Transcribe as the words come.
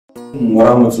wa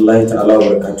rahmatullahi ta'ala wa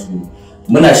barakatuhu.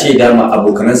 Muna shaida ma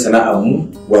abokanan sana'armu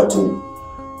wato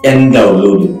 'yan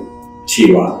downloading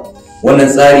cewa wannan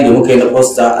tsari da muka yi na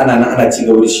poster ana ci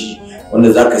gaba da shi,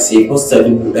 wanda za ka sayi poster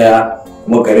 1000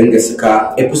 kuma ka ringa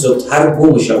saka episode har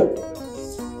 13.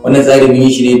 Wannan tsari mun yi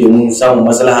shi ne domin samun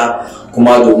maslaha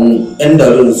kuma domin 'yan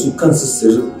downloading su kansu su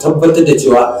tabbatar da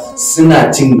cewa suna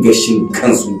cin gashin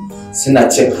kansu, suna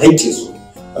cin haƙƙinsu.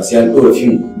 Ba sai an ɗora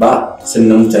fim ba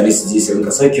sannan mutane su je su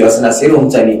rinka saukewa suna sayarwa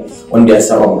mutane wanda ya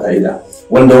saba ma ka'ida,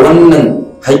 wanda wannan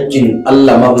haƙƙin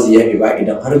Allah ma ba zai yafe ba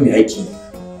idan har mai haƙƙi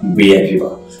bai yafe ba.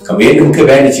 Kamar yadda muka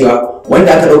bayani cewa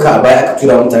wanda aka ɗauka a baya aka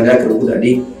tura mutane aka rubuta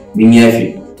kuɗaɗe mun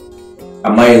yafe,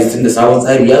 amma yanzu tunda sabon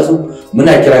tsari ya zo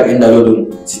muna kira ga 'yan downloading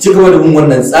su ci gaba da bin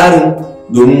wannan tsarin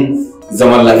domin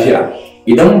zaman lafiya.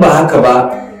 Idan ba haka ba,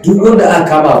 duk wanda aka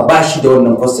kama ba shi da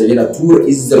wannan poster yana tura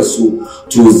Izzar su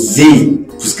to zai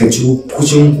fuskanci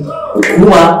hukuncin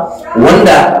hukuma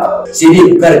wanda sai dai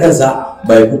kuka da kansa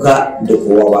bai kuka da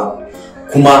kowa ba.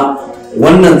 Kuma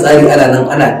wannan tsari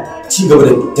ana ci gaba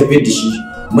da tafiyar da shi.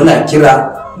 Muna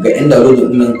kira ga 'yan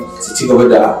downloading nan su ci gaba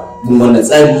da bin wannan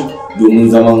tsari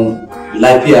domin zaman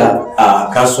lafiya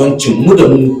a kasuwancin mu da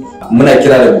mu. Muna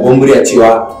kira da babban murya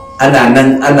cewa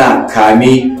ana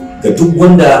kame ga duk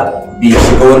wanda bai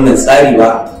shiga wannan tsari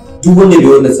ba, duk wanda bai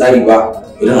wannan tsari ba,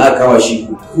 idan aka kama shi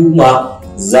hukuma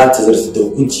za ta zarta da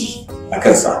hukunci a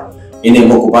kansa. Ina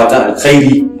muku fatan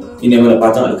alkhairi, ina mana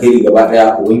fatan alkhairi gaba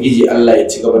daya. Ubangiji Allah ya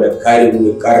ci gaba da kare mu,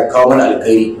 ya kare kawo mana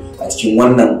alkhairi a cikin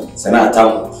wannan sana'a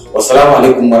tamu. Wassalamu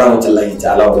alaikum wa rahmatullahi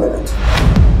ta'ala wa barakatuh.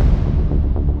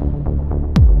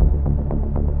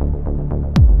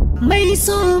 Mai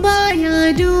so baya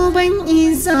duban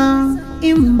Izzar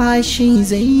in ba shi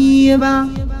zai yi ba.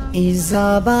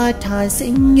 Izzar ba ta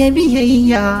sanya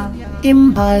biyayya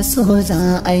in ba so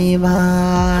za a yi ba.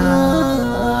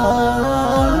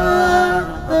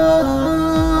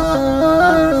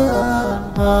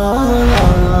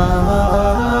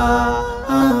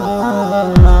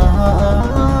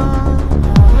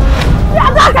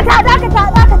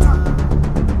 Dakata.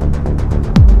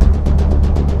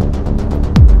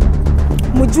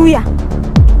 Mu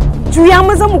juya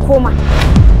maza mu koma.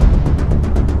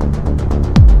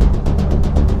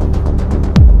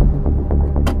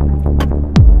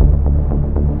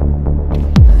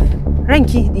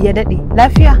 Ranki ya daɗe,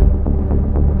 lafiya?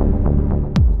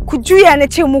 Ku juya na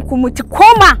ce muku mutu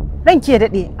koma. Ranki ya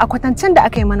daɗe, a kwatancen da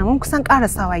aka yi mana mun kusan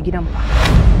ƙarasawa gidan ba.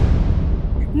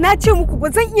 Na ce muku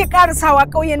ba zan iya ƙarasawa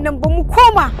ƙauyen nan ba, mu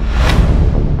koma.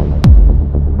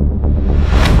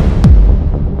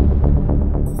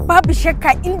 Babu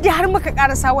shakka in dai har muka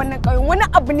ƙarasa wannan ƙauyen wani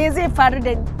abu ne zai faru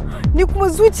da ni kuma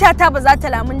zuciyata ba za ta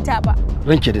lamunta ba.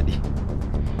 Ranki ya daɗe,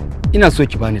 ina so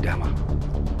ki bani dama.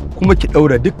 Kuma ki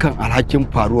ɗaura dukkan alhakin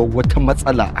faruwar wata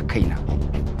matsala a kaina.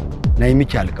 Na yi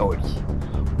miki alkawari.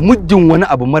 Muddin wani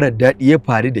abu mara daɗi ya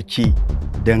faru da ke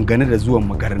dangane da zuwan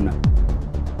magarin nan,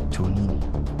 to ni ne.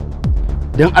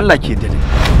 Don Allah ke da ni.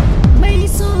 Mai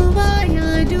so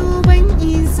baya duban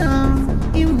Izzar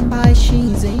in ba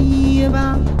shi zai yi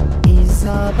ba.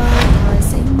 Izzar ba ta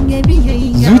sanya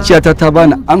biyayya. Zuciyata ta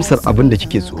bani amsar abin da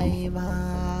kike tsoro.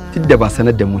 Duk da ba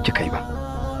sanar da mu kika yi ba.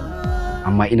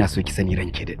 Amma ina so ki sani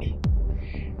ranke daɗe,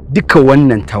 duka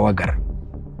wannan tawagar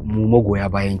mu magoya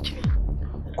bayan ki ne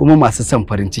kuma masu son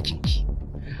farin cikin ki.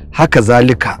 Haka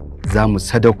zalika za mu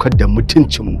sadaukar da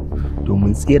mutuncinmu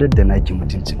domin tserar da naki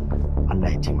mutuncin. Allah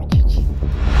ya taimake ki.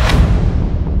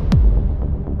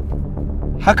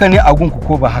 Haka ne a gunku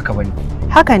ko ba haka bane?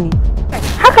 Haka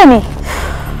ne.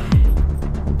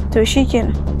 To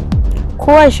shikenan.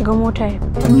 Kowa ya shiga mota ya.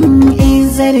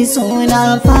 Izzar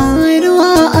suna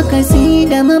faruwa a kasi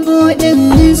da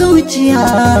mabuɗin zuciya.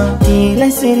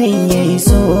 Tilasirin ya yi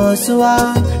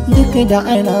sosuwa duk da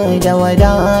ana da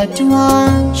wadatuwa.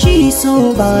 Shi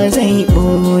so ba zai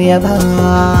ɓoye ba.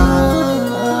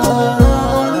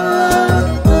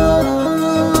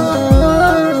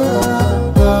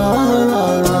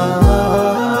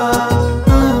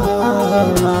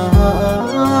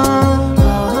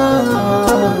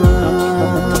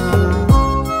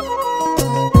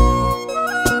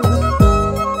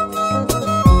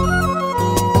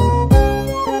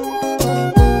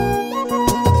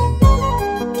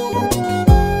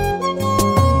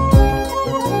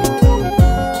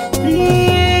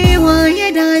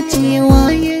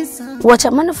 Wace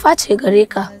manufa ce gare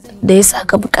ka da ya sa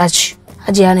ka buƙaci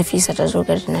Hajiya Nafisa ta zo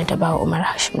gari na ta ba Umar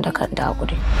Hashim da kanta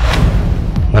hakuri?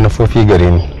 Manufofi gare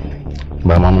ni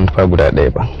ba ma manufa guda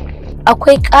ɗaya ba.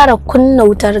 Akwai ƙara kunna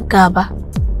wutar gaba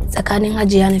tsakanin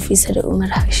Hajiya Nafisa da Umar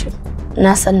Hashim.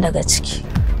 Na san daga ciki.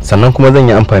 Sannan kuma zan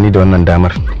yi amfani da wannan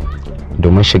damar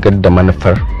domin shigar da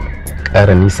manufar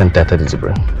ƙara nisanta ta da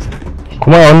Jibrin.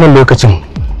 Kuma a wannan lokacin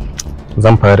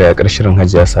zan fara yaƙar shirin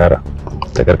Hajiya Sara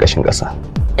ta ƙarƙashin ƙasa.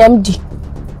 MD,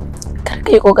 kar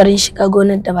ka yi ƙoƙarin shiga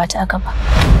gonar da ba ta aka ba.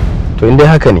 To in dai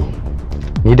haka ne,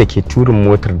 ni da ke turin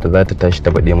motar da za ta tashi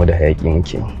ta baɗe mu da hayaƙi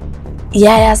muke.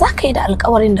 Yaya za ka yi da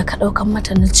alƙawarin da ka ɗaukan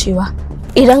mata na cewa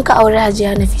idan ka aure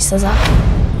Hajiya Nafisa za ka?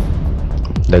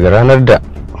 Daga ranar da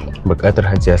buƙatar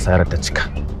Hajiya Sara ta cika,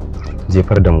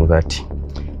 jefar da mu zati.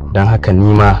 Don haka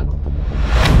ni ma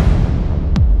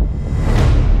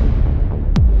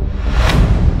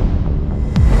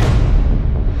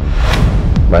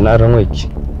ba na ran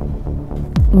waiki.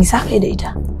 Me za ka yi da ita?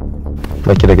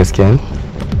 Baki da gaskiya ne?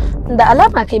 Da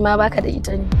alama kai ma baka da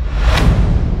ita ne.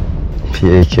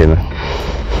 Fiye kenan.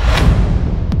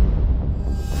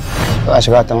 To a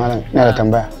shiga ta malam, ina da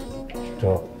tambaya.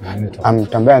 To,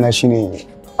 tambaya na shine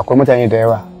akwai mutane da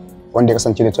yawa wanda ya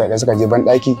kasance da cewa idan suka je ban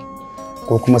daki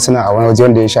ko kuma suna a wani waje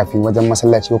wanda ya shafi wajen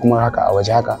masallaci ko kuma haka a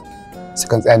waje haka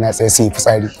sukan tsaya na tsaye su yi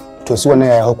fitsari. To su wannan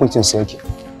yaya hukuncin su yake?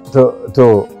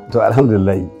 To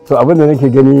alhamdulillah. To abin da nake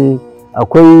gani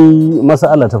akwai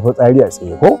mas'ala ta fitsari a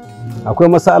tsaye ko? Akwai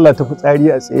mas'ala ta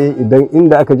fitsari a tsaye idan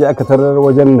inda aka je aka tarar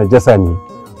wajen najasa ne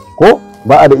ko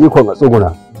ba a da ikon a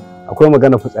tsuguna. Akwai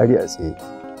magana fitsari a tsaye.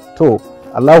 To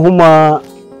Allahumma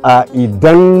a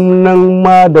idan nan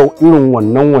ma da irin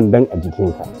wannan wandan a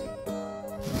jikinka.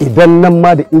 Idan nan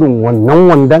ma da irin wannan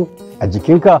wandan a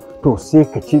jikinka to sai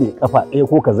ka cire kafa ɗaya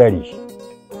ko ka zare shi.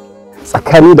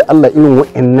 Tsakani da Allah irin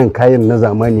waɗannan kayan na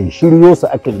zamani shiryo su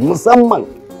aka yi musamman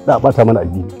da a bata mana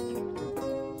addini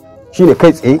shine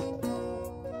kai tsaye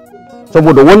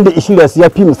saboda wanda ya shirya su ya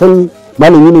fi mu sani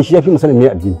malami ne shi ya fi mu sani me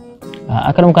addini.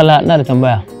 Akaram kalla ina da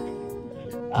tambaya.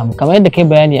 Kamar yadda kai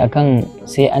bayani akan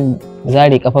sai an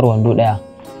zare kafar wando daya,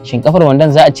 shin kafar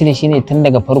wandon za a cire shi ne tun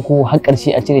daga farko har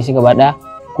ƙarshe a cire shi gaba daya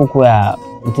ko kuwa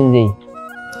mutum zai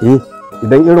yi?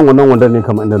 Idan irin wannan wandon ne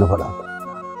kamar inda na faɗa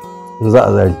za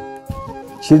a zare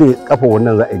cire kafar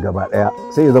wannan za a yi gaba daya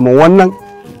sai ya zama wannan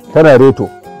tana reto,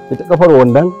 ita kafar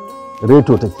wandon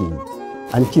reto take yi,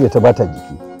 an cire ta bata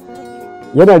jiki,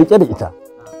 yana rike da ita.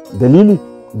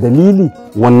 Dalili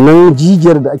wannan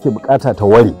jijiyar da ake bukata ta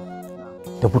ware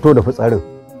ta fito da fitsarin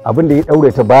abin da ya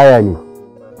daure ta baya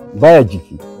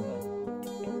jiki,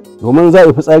 domin za a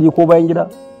yi fitsari ko bayan gida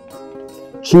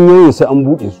cinyoyin sai an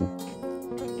buɗe su.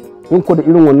 In ku da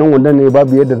irin wannan wandon ne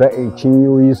babu yadda za a yi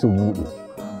cinyoyi su buɗe,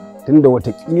 tunda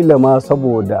watakila ma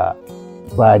saboda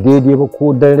ba daidai ba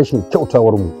ko don rashin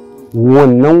kyautawar mu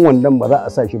wannan wandon ba za a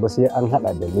sa shi ba sai an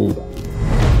hada da leda.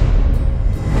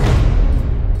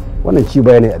 Wannan ci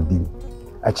baya ne addini,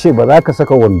 a ce ba za ka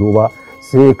saka wando ba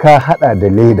sai ka hada da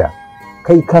leda.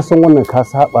 Kai ka san wannan ka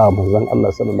saba manzon Allah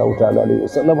sallallahu ta'ala alaihi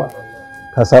wasallama,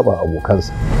 ka saba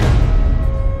abokansa.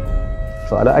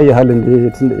 To ala ayi halin da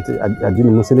tunda ita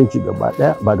addinin musulunci gaba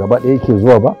daya ba gaba daya yake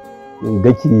zuwa ba,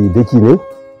 daki ne.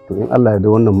 To in Allah ya da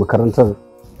wannan makarantar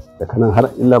da kanan har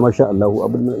illa masha Allah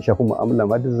abin da shafi mu'amala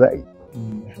ma duk za a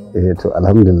yi. To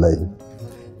alhamdulillah.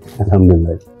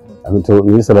 Amin. To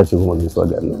ni salati kuma ni so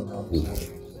ga Allah.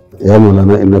 Ya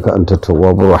Maulana innaka antat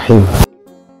tawwabur rahim.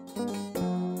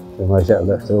 Masha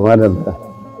Allah. To madalla.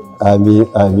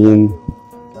 Amin.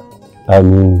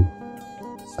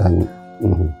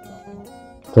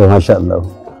 To masha Allah.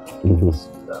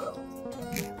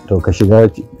 To ka shiga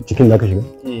cikin da ka shiga?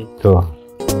 To.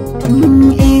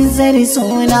 Izzar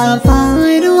suna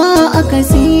faruwa a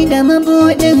kasi da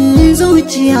mabuɗin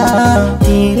zuciya,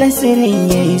 tilasirin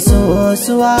ya yi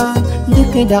sosuwa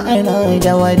duk da ana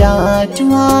da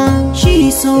wadatuwa,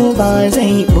 shi so ba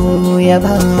zai ɓoye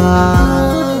ba.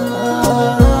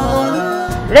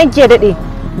 Ranke daɗe,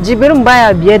 jibirin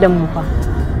baya biye da mu fa.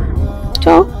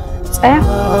 To, tsaya.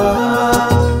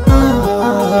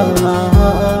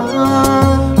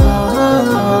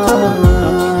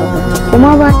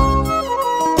 Kuma ba.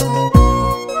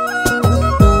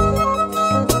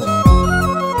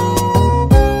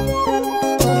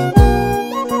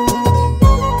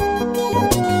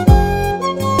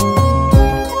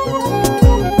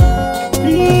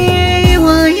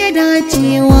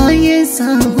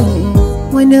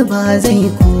 Wani ba zai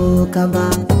koka ba,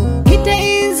 ita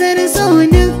Izzar so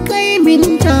duk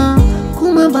kaiminta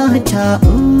kuma ba ta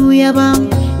ɓuya ba.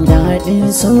 Daɗin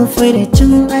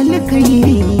cin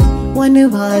alkairi wani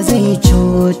ba zai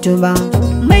cutu ba,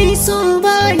 mai so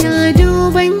ba ya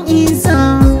duban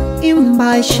Izza in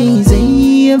ba shi zai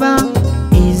yi ba.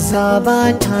 Izza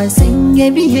ba ta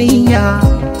sanya biyayya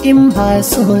in ba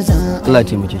so za. Allah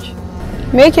taimake ki.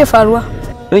 Me yake faruwa?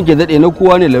 Ranke daɗe na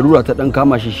kowa ne larura ta ɗan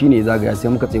kama shi shine zagaya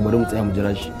sai muka tsaye bari mu tsaya mu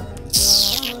jira shi.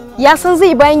 Ya san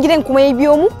zai bayan gidan kuma ya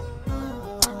biyo mu?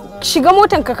 Shiga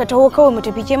motan ka taho kawai mu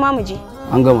tafi ke ma mu je.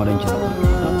 An gama ranki.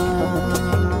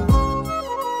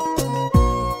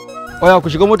 Oya ku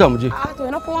shiga mota mu je. A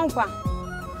to na kowan fa.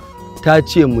 Ta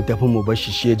ce mu tafi mu bar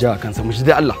shi ya ja kansa mu shi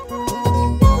dai Allah.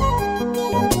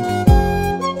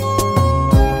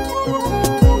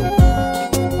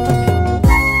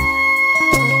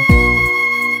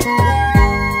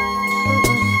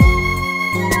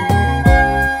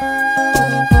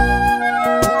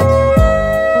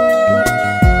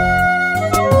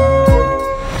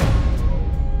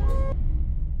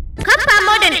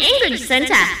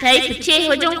 Center ta yi fice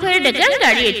wajen koyar da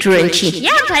gangariyar Turanci.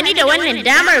 Ya amfani da wannan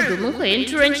damar domin koyon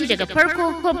Turanci daga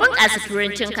farko ko bunƙasa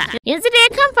Turancinka. Yanzu dai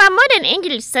Kamfa Modern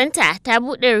English Center ta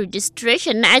buɗe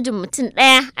registration na ajin mutum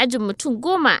 1, ajin mutum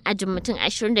 10, ajin mutum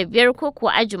 25 ko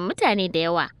kuwa ajin mutane da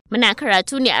yawa. Muna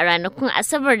karatu ne a ranakun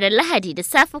Asabar da Lahadi da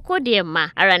safe ko da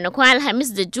yamma, a ranakun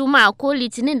Alhamis da Juma'a ko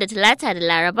Litinin da Talata da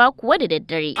Laraba kuwa da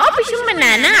daddare. Ofishinmu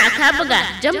na nan a Kabuga,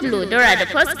 Jamblo, Dora da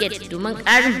Postgate. Domin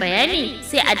ƙarin bayani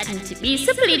sai a tuntuɓi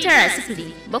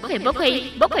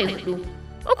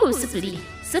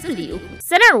 09077743003.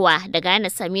 Sanarwa daga Ana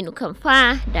Saminu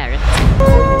Kamfa, Director.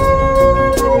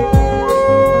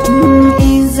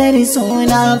 Izzar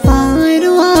suna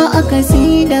faruwa a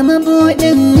kasi da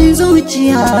mabuɗin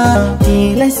zuciya,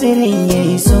 tilasirin ya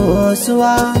yi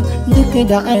sosuwa duk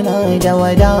da ana da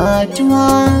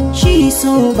wadatuwa, shi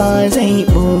so ba zai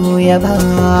ɓoye ba.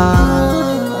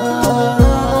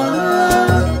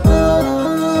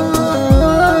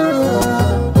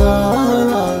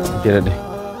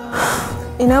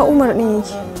 Ina Umar ɗin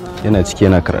yake? Yana ciki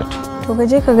yana karatu. To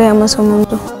gaje ka gaya masa mun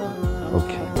zo.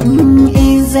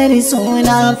 Izzar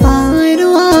suna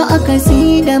faruwa a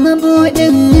kasi da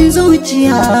mabuɗin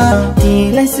zuciya,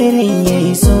 tilasirin ya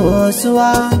yi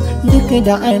sosuwa duk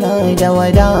da ana da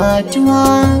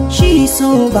wadatuwa, shi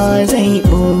so ba zai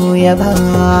ɓoye ba.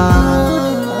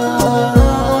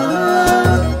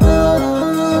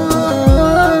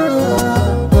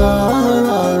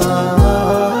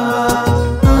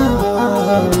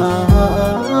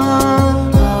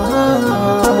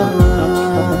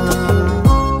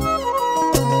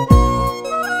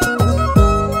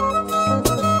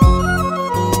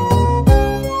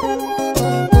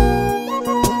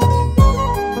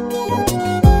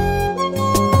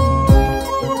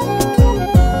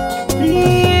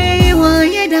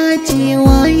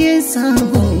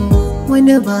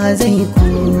 Wani ba zai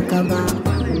kuka ba.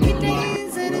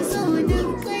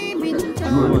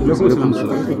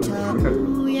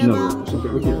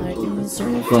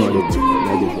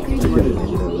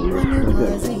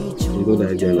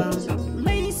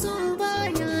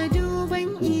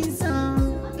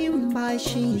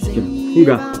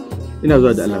 Kunga, ina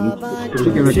zuwa da alamu.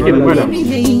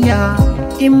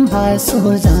 In ba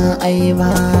so za a yi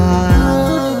ba.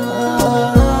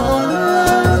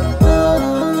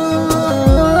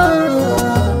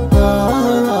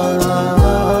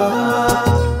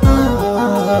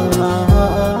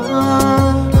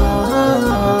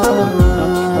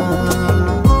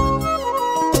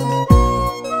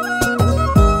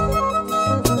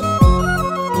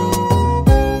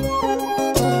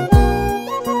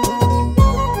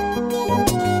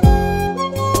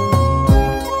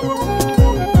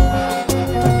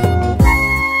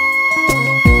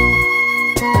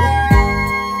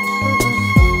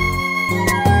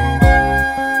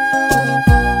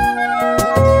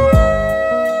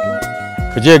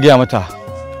 je gaya mata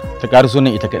ta ƙara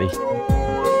sunan ita kaɗai.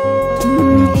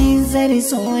 Izzar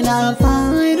suna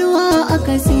faruwa a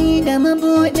kasi da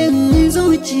mabuɗin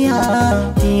zuciya,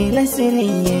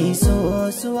 tilasirin ya yi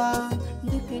sosuwa.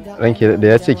 Ranke da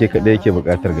ya ce ke kaɗai yake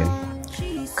buƙatar gani.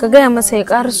 Ka gaya masa ya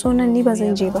ƙara sunan, ni ba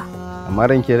zan je ba. Amma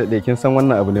ranke da kin san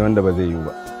wannan abu ne wanda ba zai yiwu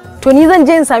ba. To ni zan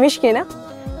je in same shi kenan?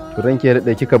 To ranke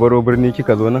da kika baro birni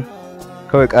kika zo nan,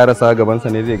 kawai ƙarasa gabansa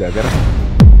ne zai gagara.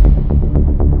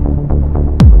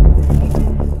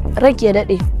 Rage ya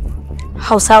daɗe,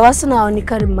 Hausawa suna wani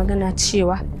karin magana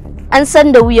cewa an san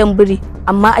da wuyan biri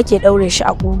amma ake ɗaure shi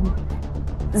a ƙugu.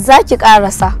 Za ki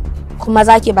ƙarasa kuma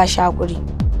za ki ba shi haƙuri,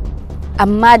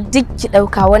 amma duk ki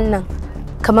ɗauka wannan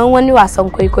kamar wani wasan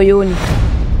kwaikwayo ne.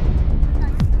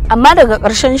 Amma daga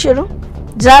ƙarshen shirin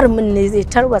jarumin ne zai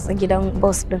tarwatsa gidan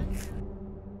boss ɗin.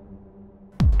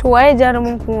 To waye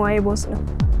jarumin kuma waye boss ɗin?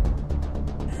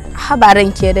 Habaran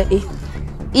ke daɗe.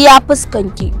 Iya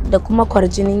fuskanki da kuma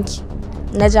kwarjininki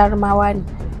na jarumawa ne.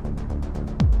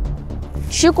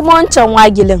 Shi kuma wancan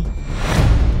wagilin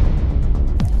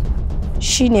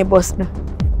shi ne boss ɗin.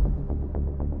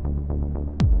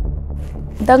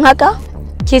 Don haka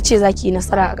ke ce za ki yi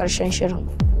nasara a ƙarshen shirin.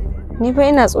 Ni fa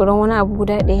ina tsoron wani abu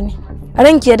guda ɗaya ne.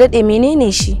 Ranki ya daɗe,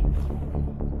 menene shi?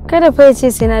 Kada fa ya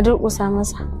ce sai na durƙusa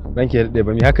masa. Ranki ya daɗe,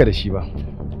 ba mu haka da shi ba.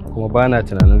 kuma ba na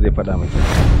tunanin zai faɗa miki.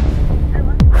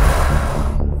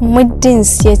 Muddin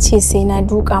ya ce sai na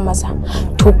duka masa,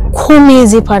 to ko me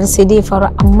zai faru sai dai faru,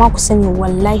 amma ku sani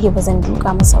wallahi ba zan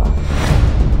duka masa ba.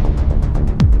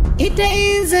 Ita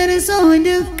Izzar so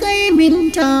duk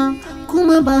kaiminta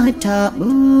kuma ba ta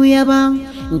ɓuya ba,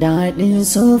 daɗin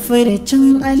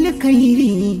cin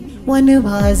alkairi wani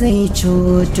ba zai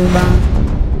cutu ba.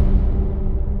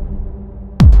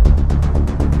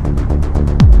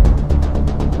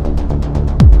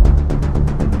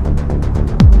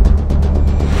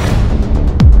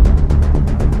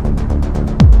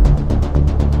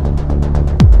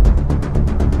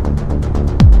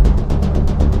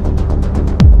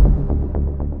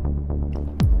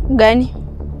 Gani?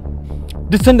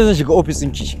 Duk sanda zan shiga ofis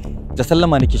ɗinki da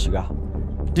sallama nake shiga.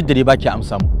 Duk da dai baki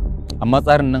amsa mu. Amma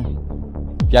tsarin nan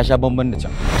ya sha bamban da can.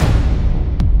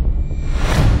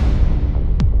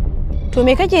 To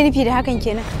me kake nufi da hakan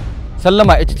kenan?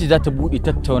 Sallama ita ce za ta buɗe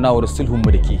tattaunawar sulhunmu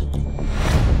da ke.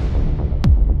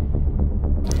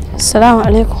 Assalamu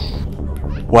alaikum.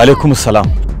 Wa alaikum salam.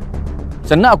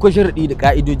 Sannan akwai sharaɗi da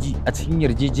ƙa'idoji a cikin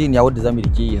yarjejeniya wadda zamu da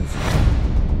ke yanzu.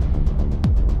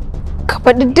 Ka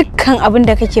faɗi dukkan abin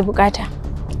da kake bukata.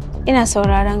 Ina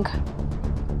sauraron ka.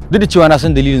 Duk da cewa na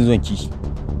san dalilin zuwan ki,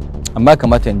 amma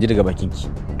kamata in ji daga bakin ki.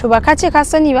 To ba ka ce ka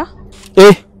sani ba?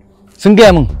 Sun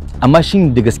gaya min, amma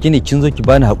shin da gaske ne kin zo ki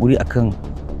bani haƙuri akan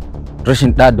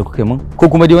rashin ɗa da kuka yi min, ko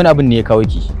kuma dai wani abin ne ya kawo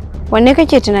ki? Wanne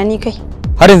kake tunani kai?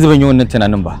 Har yanzu ban yi wannan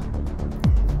tunanin ba.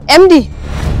 MD.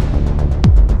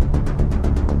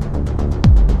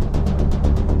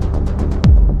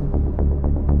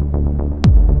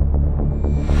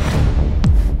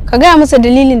 Ka gaya masa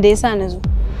dalilin da yasa na zo.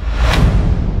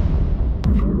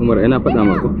 Umar, ina faɗa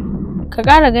maka. Ka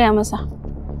ƙara gaya masa.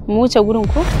 Mu wuce gurin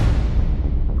ko?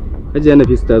 Hajiya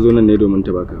Nafisa ta zo nan ne domin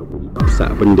ta baka haƙuri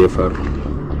bisa abin da ya faru.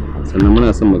 Sannan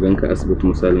muna son mu ganka asibiti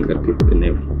misalin karfe 4 na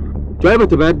yau. To ai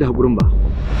bata bayar da haƙurin ba.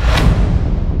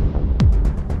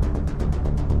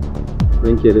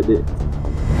 Ranke daɗe.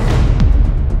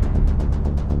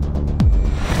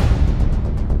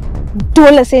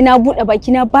 Dole sai na buɗe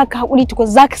baki na baka haƙuri tukun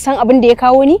zaka san abin da ya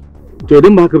kawo ni? To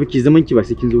idan ba haka ba ki zaman ki ba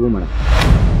sai kin zo ba mana.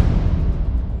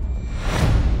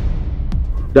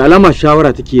 Da alama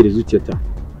shawara take da zuciyarta.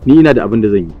 Ni ina da abin da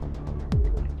zan yi.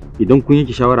 Idan kun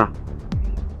yanke shawara,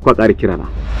 ku ƙara kirana.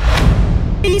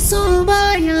 So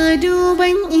baya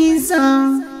duban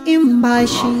Izzar in ba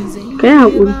shi zai. Kai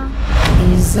haƙuri.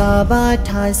 Izzar ba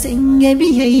ta sanya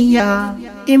biyayya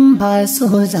in ba so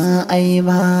za a yi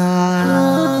ba.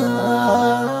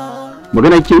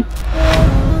 Magana ke?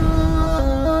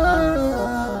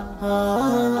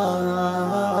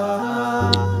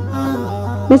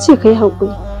 Na ce ka yi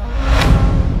haƙuri.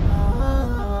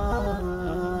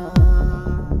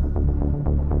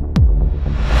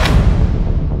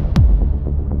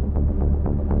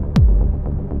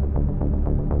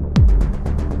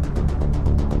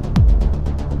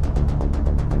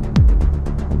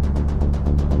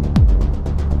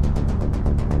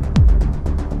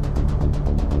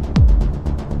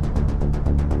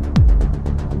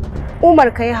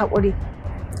 Umar ka yi haƙuri,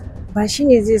 ba shi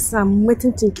ne zai sa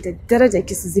mutuncinki da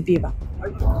darajarki su zube ba.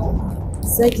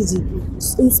 Sai ki ji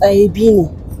tsuntsaye biyu ne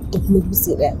da kuma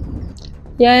dutse ɗaya.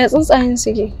 Yaya tsuntsayen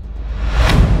suke?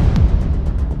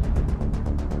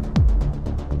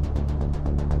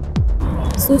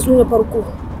 Tsuntsu na farko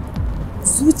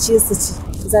zuciyarsa ce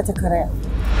za ta karaya.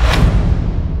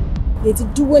 Ya ji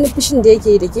duk wani fushin da yake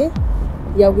yi da ke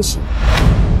ya gushe.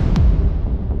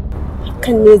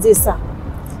 Hakan ne zai sa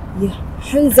ya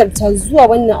hanzarta zuwa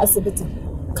wannan asibitin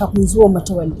kafin zuwa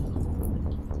matawalli.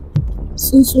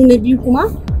 Tsuntsu na biyu kuma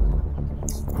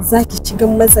za ki ci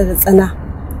masa da tsana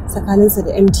tsakaninsa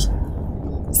da MD,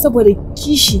 saboda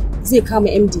kishi zai kama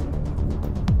MD.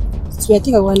 Su ya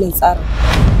kika wannan tsarin?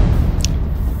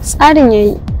 Tsarin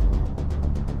yayi,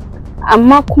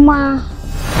 amma kuma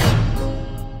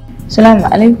Salamu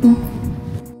alaikum.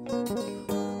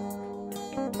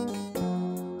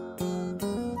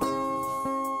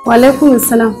 Wa alaikum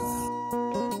salam.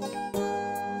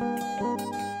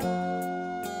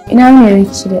 Ina mai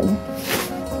rikici da ni?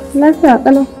 Lafiya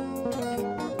kalau.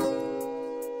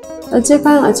 Aje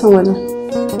kayan a can wajen.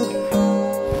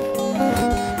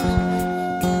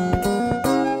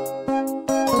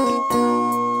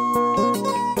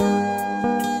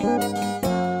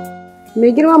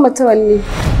 Mai girma matawalli.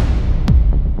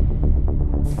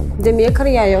 Da me ya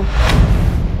karya yau?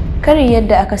 Kari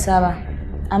yadda aka saba,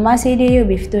 amma sai dai yau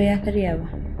bai fito ya karya ba.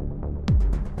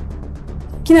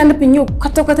 Kina nufin yau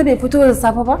kwata-kwata bai fito da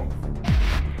safe ba?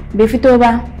 Bai fito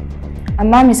ba,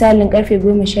 amma misalin karfe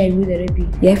 12:30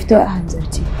 ya fito a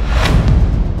hanzarci.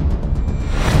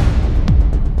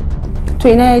 To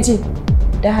ina ya je?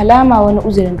 Da halama wani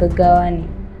uzurin gaggawa ne.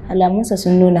 Alamunsa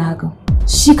sun nuna hakan.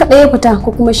 Shi kaɗai ya fita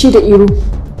ko kuma shi da Iro?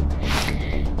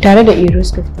 Tare da Iro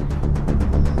suka fita.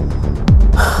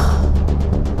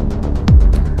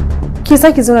 Ki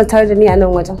saki zauna tare da ni a nan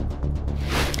wajen.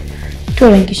 To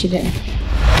ranki shi daɗi.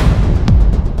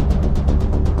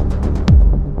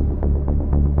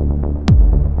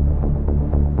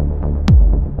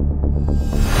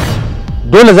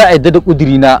 Dole za a yadda da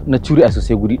ƙudiri na curi a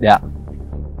sosai guri ɗaya,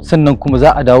 sannan kuma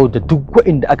za a dawo da duk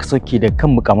waɗanda aka sauke da kan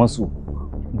mukamansu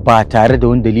ba tare da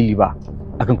wani dalili ba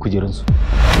akan kujerunsu.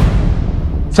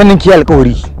 Sannan ki yi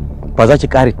alƙawari ba za ki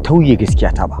ƙara tauye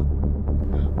gaskiyata ba,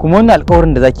 kuma wannan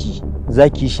alƙawarin da za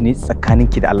ki yi shi ne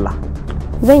tsakaninki da Allah.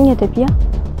 Zan iya tafiya?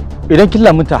 Idan kin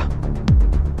lamunta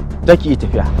za ki iya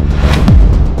tafiya.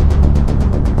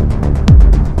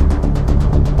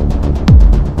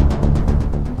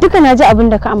 Duka na ji abin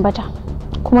da ka ambata,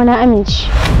 kuma na amince.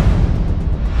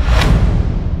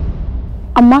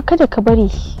 Amma kada ka bari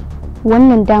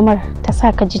wannan damar ta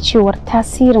sa ka ji cewar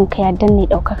tasirin ka ya danne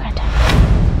ɗaukaka ta.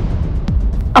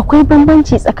 Akwai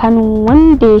bambanci tsakanin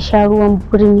wanda ya sha ruwan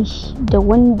birni da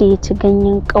wanda ya ci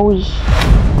ganyen ƙauye.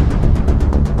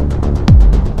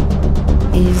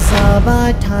 Izzar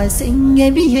ba ta sanya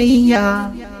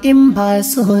biyayya in ba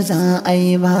so za a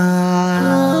yi ba.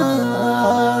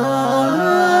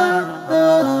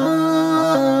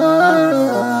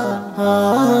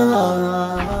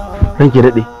 Ranke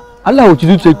daɗe, Allah wuce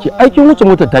zuciyarki, aikin wuce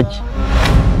motar taki.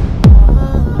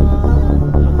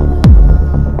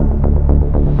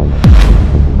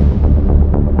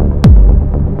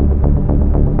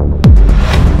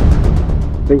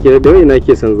 Ranke daɗe, wai ina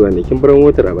ke son zuwa ne, kin bar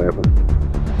motar a baya fa.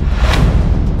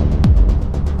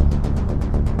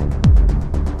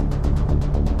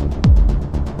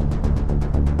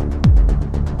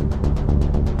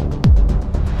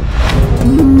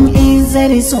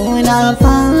 Izzar suna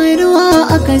faruwa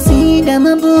a kasi da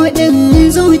mabuɗin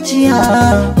zuciya,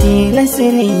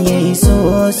 tilasirin ya yi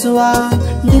sosuwa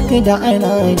duk da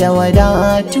ana da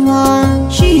wadatuwa,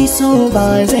 shi so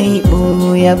ba zai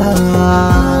ɓoye ba.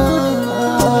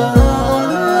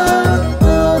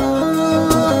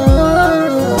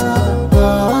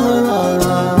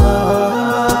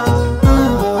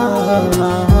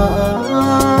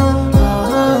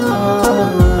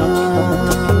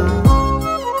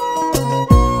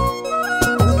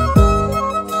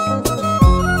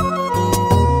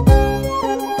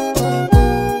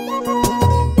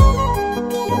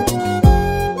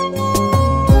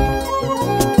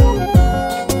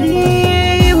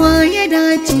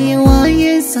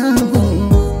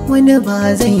 Wani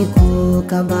ba zai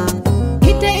koka ba,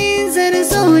 ita Izzar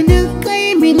so duk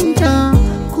kaiminta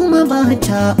kuma ba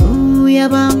ta ɓuya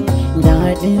ba,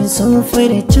 daɗin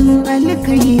cin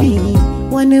alkairi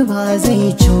wani ba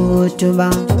zai cutu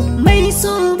ba, mai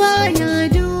so ba ya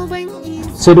duban.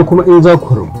 Sai da kuma in za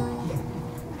ku rabu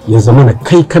ya zama na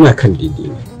kai kana kan daidai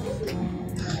ne,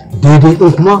 daidai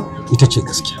ɗin kuma ita ce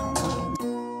gaskiya.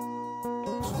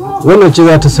 Wannan ce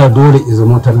za ta sa dole ya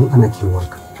zama ta nan ana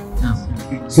kewarka,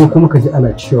 sai kuma ka ji ana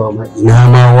cewa ma ina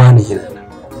ma wani yana nan.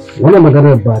 Wannan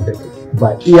maganar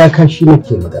ba iyaka shi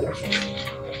nake magana,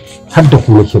 har da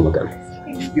ku nake magana.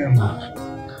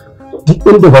 Duk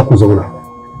inda ba ku zauna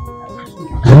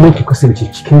lallai ku kasance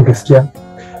cikin gaskiya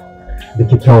da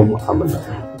kyakkyawan mu'amala,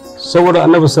 saboda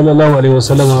Annabi sallallahu alaihi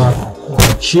wasallama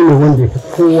shine wanda ya fi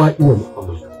kowa iya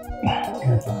mu'amala.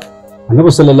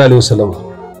 Annabi sallallahu alaihi wasallama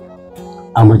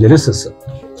a majalisarsa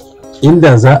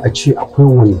inda za a ce akwai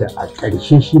wanda a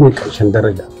ƙarshe shi ne ƙarshen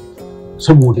daraja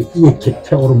saboda iya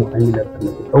kyakkyawar mu'amalar da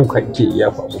ɗauka ke ya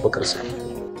fi Abubakar sa.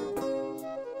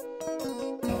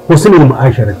 Husnul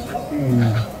mu'asharati,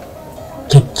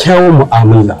 kyakkyawar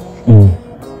mu'amala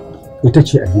ita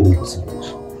ce addinin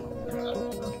musulunci.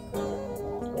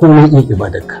 Komai iya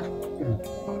ibadarka,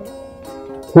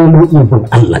 komai iya bin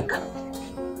Allahnka,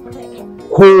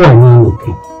 kowane ne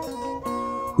kai,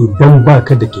 idan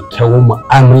baka da kyakkyawan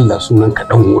mu'amala sunan ka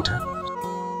dan wuta.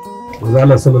 Manzo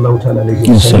Allah sallallahu ta'ala alaihi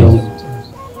wasallam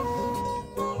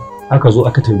aka zo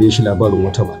aka tambaye shi labarin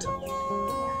wata mata,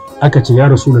 aka ce ya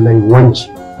Rasulullahi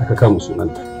wanci, aka kama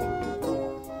sunanta,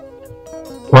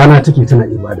 kwana take tana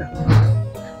ibada,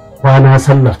 kwana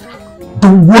sallah,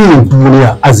 duk wannan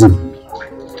duniya azumi,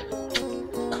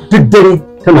 duk dare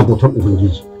tana bautar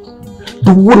ubangiji,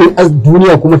 duk wannan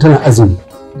duniya kuma tana azumi.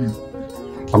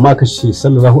 Amma ka ce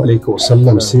sallallahu alaihi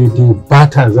wasallam sai dai ba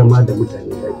ta zama da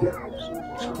mutane lafiya,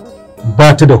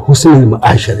 ba ta da husnul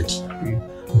mu'asharati,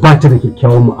 ba ta da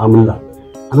kyakkyawan mu'amala.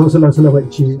 Annabi sallallahu alaihi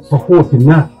wasallam ce fa huwa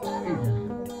finna,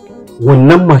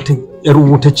 wannan matan yar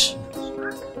wuta ce.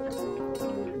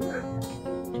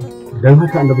 don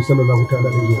haka annabi sallallahu ta'ala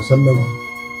alaihi wasallam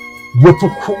ya fi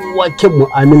kowa kyan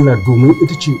mu'amala domin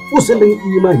ita ce usulin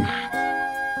imani,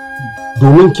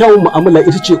 domin kyawun mu'amala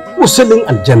ita ce usulin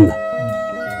aljanna.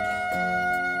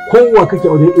 Kowa kake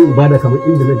a wajen ibada kamar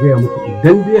inda na gaya muku,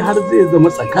 idan dai har zai zama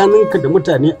tsakaninka da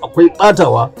mutane akwai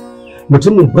ɓatawa,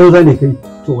 mutumin banza ne kai,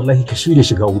 to wallahi ka shirya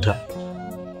shiga wuta.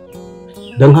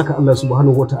 Don haka Allah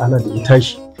subhanahu wa ta'ala da ya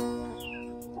tashi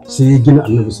sai ya gina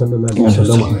annabi sallallahu alaihi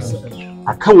wasallam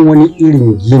akan wani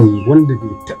irin gini wanda bai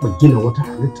taɓa gina wata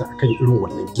halitta akan irin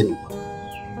wannan gini ba.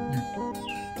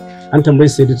 An tambayi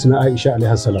sayyidatuna Aisha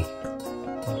alaiha salam,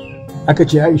 aka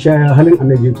ce Aisha ya halin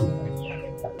annabi yake,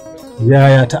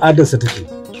 yaya ta'adarsa take?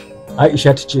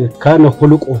 Aisha ta ce kana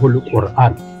khuluquhul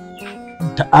Qur'an,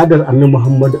 ta'adar annabi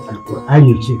Muhammad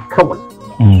al-Qur'ani ce kawai.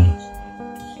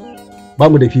 Ba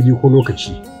mu da fili ko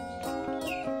lokaci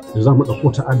da za mu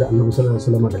ɗauko ta'adar annabi sallallahu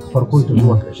alaihi wasallam daga farkon ta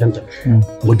zuwa ƙarshen ta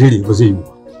mu dire ba zai yi ba,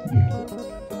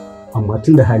 amma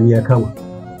tun da hali ya kama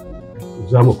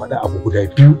za mu faɗa abu guda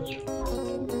biyu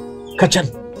kacal,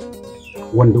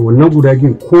 wanda wannan guda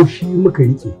biyu ko shi muka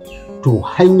rike to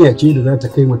hanya ce da za ta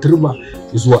kai mu turba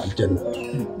zuwa aljanna.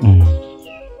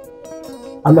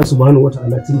 Allah subhanahu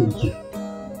wata'ala tun da yake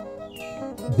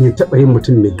bai taɓa yin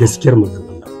mutum mai gaskiyar magana.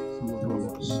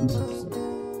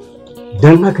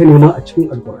 Dan haka ne ma a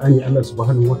cikin alkur'ani Allah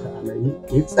subhanahu wata'ala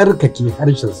ya tsarkake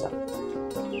harshensa,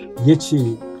 ya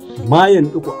ce ma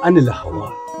yanduku anil hawa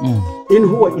in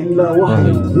huwa illa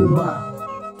wahyun yuha.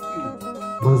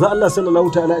 Manzo Allah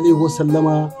sallallahu ta'ala alaihi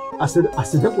wasallama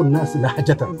asdaqun nas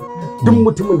lahajatan, duk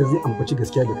mutumin da zai ambaci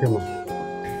gaskiya da kai manzo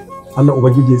Allah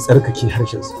ubangiji ya tsarkake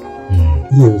harshensa.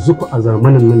 Yanzu ku a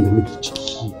zamanin nan da muke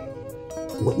ciki,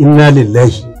 wa inna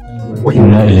lillahi wa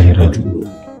inna ilaihi raji'un,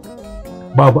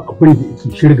 babu abin da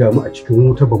yake shirga mu a cikin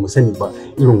wuta ba mu sani ba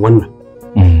irin wannan.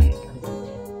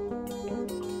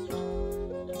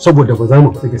 Saboda ba za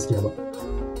mu faɗi gaskiya ba,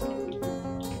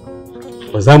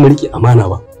 ba za mu riƙe amana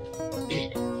ba.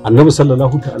 Annabi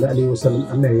sallallahu ta'ala alaihi wasallam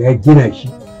Allah ya gina shi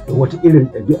da wata irin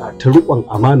ɗabi'a ta riƙon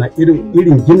amana, irin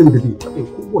ginin da bai taɓa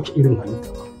kowace irin halitta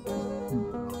ba.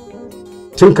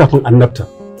 Tun kafin annabta,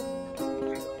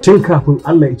 tun kafin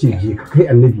Allah ya ce je ka kai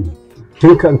annabi ne,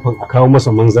 tun kafin a kawo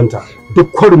masa manzanta, duk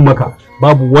kwarin maka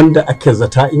babu wanda aka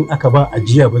zata in aka ba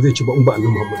ajiya ba zai ci ba in ba annabi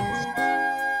Muhammad ba.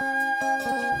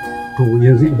 To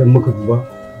yanzu idan muka duba,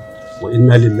 wa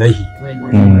inna lillahi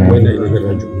wa inna ilaihi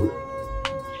raji'un,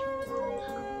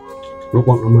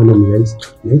 roƙon amana mu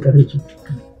yayi karanci.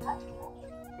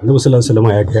 Annabi sallallahu alaihi wasallam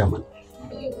ya gaya mana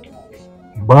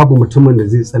babu mutumin da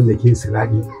zai tsallake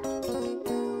siradi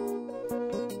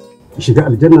shiga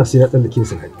aljanna sai ya tsallake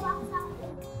siradi,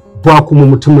 ba kuma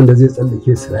mutumin da zai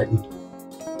tsallake siradi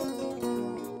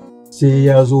sai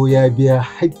ya zo ya biya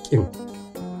haƙƙin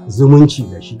zumunci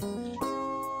da shi,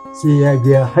 sai ya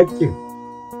biya haƙƙin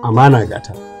amana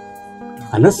gata.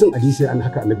 A nassin hadisi an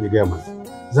haka annabi ya gaya mana,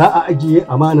 za a ajiye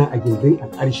amana a gindin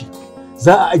al'arshi,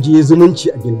 za a ajiye zumunci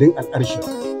a gindin al'arshi.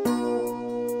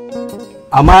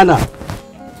 Amana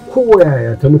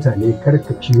koyaya ta mutane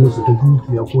karkace musu ta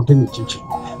dukiya ko ta mecece,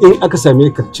 in aka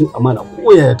same ka cin amana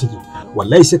koyaya take,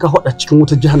 wallahi sai ka haɗa cikin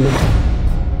wutar jahannama.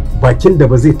 Bakin da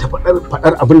ba zai ta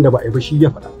faɗar abin da ba a yi ba shi ya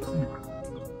faɗa.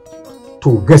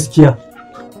 To gaskiya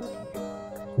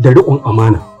da riƙon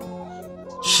amana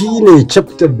shi ne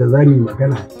chapter da za mu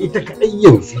magana ita kaɗai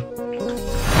yanzu.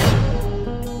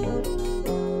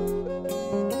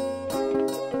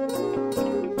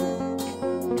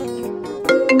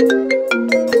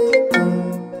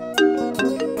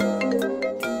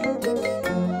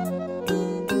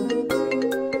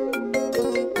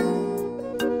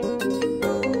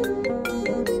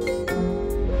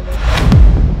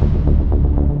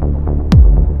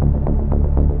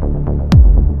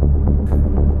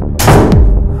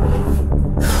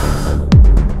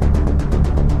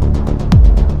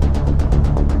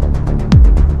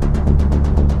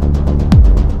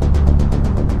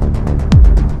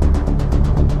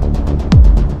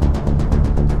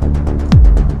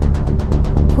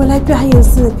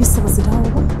 Nafisa ba su dawo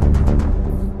ba?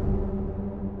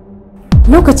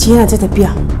 Lokaci yana ta tafiya,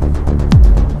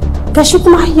 gashi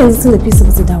kuma har yanzu Nafisa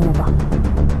ba su dawo ba.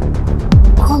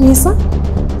 Ko me yasa?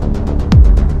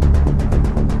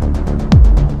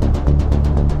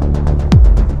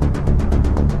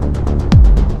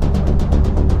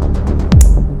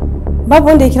 Babu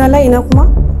wanda ya kira layina kuma?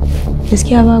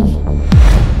 Gaskiya babu.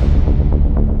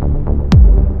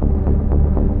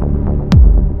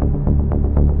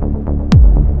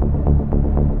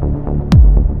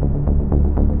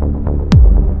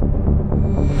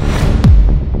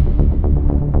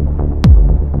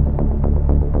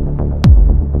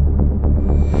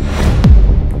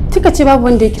 ce babu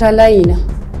wanda ya kira layi na.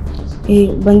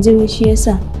 Ban ji shi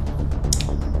yasa.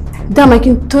 Dama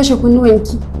kin toshe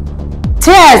kunnuwanki.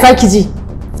 Ta yaya zaki ji?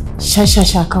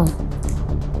 Sha kawai.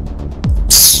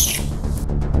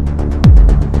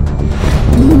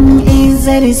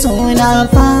 Izzar suna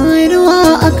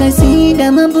faruwa a kasi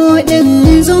da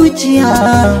mabuɗin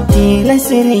zuciya,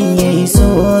 tilasirin ya yi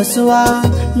sosuwa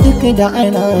duk da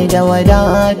ana da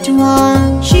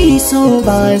wadatuwa, shi so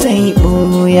ba zai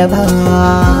ɓoye ba.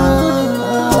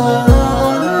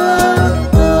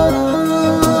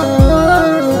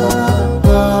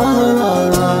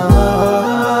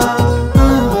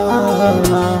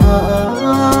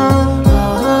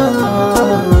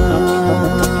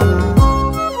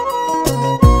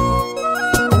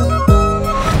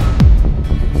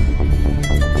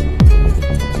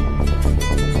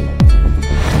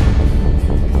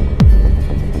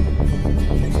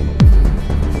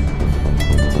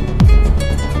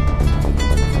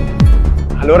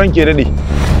 Lauran ke daɗe.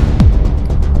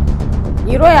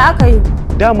 Iro ya aka yi?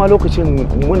 Dama lokacin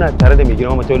muna tare da mai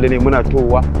girma Matawalle ne muna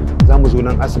towa za mu zo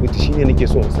nan asibiti shine nake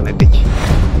so in sanar da ki.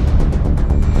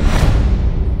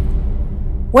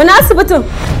 Wani asibitin?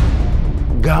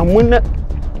 Ga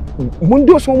mun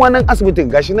doso ma nan asibitin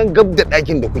gashi nan gab da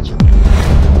ɗakin da kuke.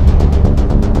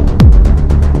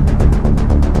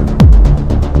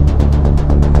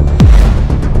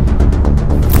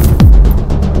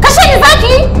 Kashe ni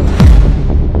zaki?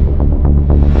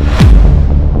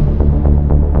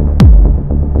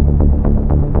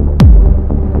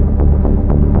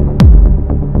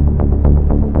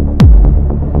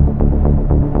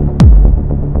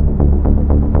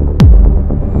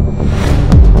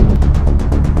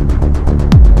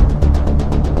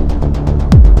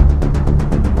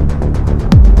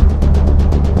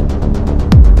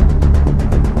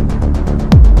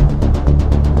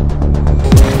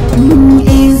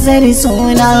 Izzar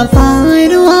suna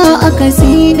faruwa a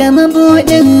kasi da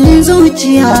mabuɗin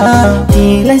zuciya,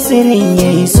 tilasirin ya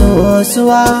yi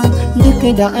sosuwa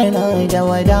duk da ana da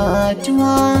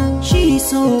wadatuwa, shi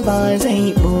so ba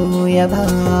zai ɓoye ba.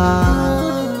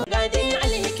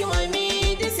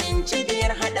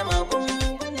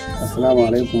 Assalamu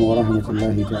alaikum wa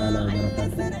rahmatullahi ta'ala wa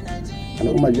barakatuh.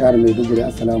 Al'ummar jihar Maiduguri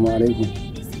assalamu alaikum.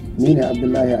 Ni ne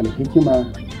Abdullahi Alhikima,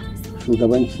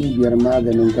 shugaban cibiyar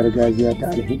maganin gargajiya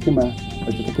ta Alhikima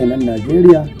wacce take nan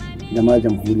Najeriya da ma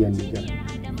jamhuriyar Nijar.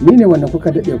 Ni ne wanda kuka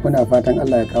daɗe kuna fatan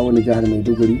Allah ya kawo ni jihar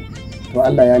Maiduguri, to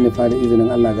Allah ya nufa da izinin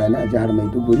Allah gani a jihar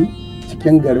Maiduguri,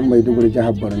 cikin garin Maiduguri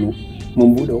jihar Borno.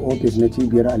 Mun buɗe ofis na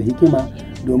cibiyar Alhikima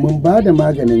domin ba da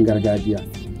maganin gargajiya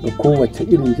da kowace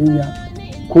irin jinya,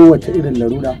 kowace irin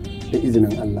larura da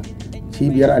izinin Allah.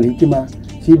 Cibiyar Alhikima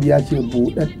cibiya ce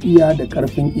buɗaɗɗiya da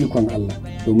ƙarfin ikon Allah,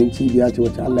 domin cibiya ce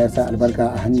wacce Allah ya sa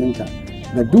albarka a hannunta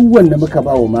ga duk wanda muka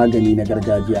ba wa magani na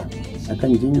gargajiya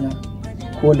akan jinya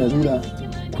ko larura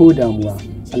ko damuwa.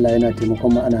 Allah yana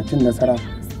taimakon mu, ana cin nasara.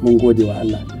 Mun gode wa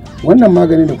Allah. Wannan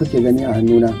magani da kuke gani a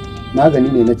hannuna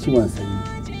magani ne na ciwon sanyi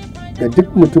ga duk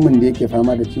mutumin da yake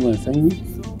fama da ciwon sanyi,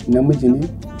 namiji ne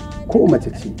ko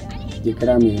mace ce, ya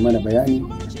kira mai mana bayani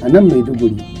a nan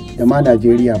Maiduguri da ma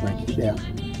Najeriya baki daya.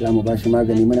 Za mu ba shi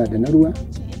magani, muna da na ruwa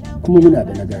kuma muna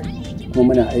da na gari,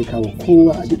 kuma muna aika wa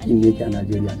kowa a duk inda yake a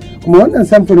Najeriya. Kuma wannan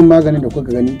samfurin maganin da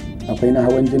kuka gani akwai na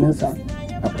hawan jininsa,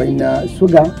 akwai na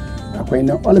suga, akwai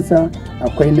na olsa,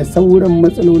 akwai na sauran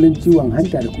matsalolin ciwon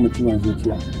hanta da kuma ciwon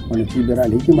zuciya. Wani cibiyar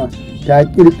Alhikima ta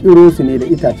kirkiro su ne da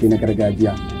itace na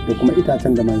gargajiya da kuma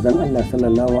itacen da manzon Allah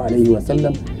sallallahu alaihi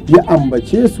wasallam ya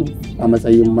ambace su a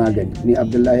matsayin magani. Ni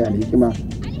Abdullahi Alhikima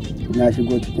na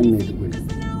shigo cikin Maiduguri,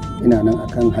 ina nan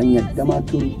akan hanyar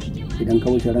Damaturu. Idan ka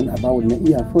wuce ran abawul na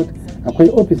Airport akwai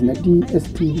ofis na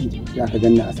DSTV, za ka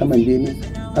ganna a saman bene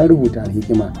an rubuta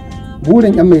Alhikima.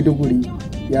 Burin 'yan Maiduguri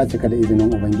ya cika da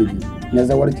izinin Ubangiji na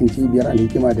zawarcin cibiyar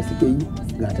Alhikima da suke yi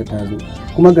ga ta tazo.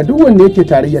 Kuma ga duk wanda yake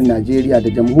tarayyar Najeriya da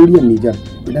jamhuriyar Nijar,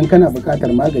 idan kana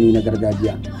buƙatar magani na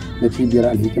gargajiya na cibiyar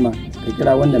Alhikima, ka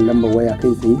kira wannan lambar waya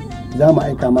kai tsaye, za mu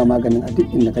aika ma maganin a duk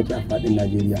inda kake a faɗin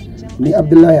Najeriya. Ni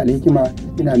Abdullahi Alhikima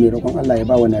ina mai roƙon Allah ya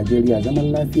ba wa Najeriya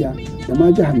zaman lafiya da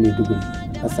ma jihar Maiduguri.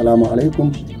 Assalamu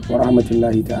alaikum wa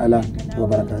rahmatullahi ta'ala wa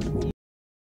barakatuhu.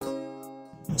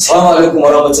 Assalamu alaikum wa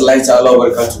rahmatullahi ta'ala wa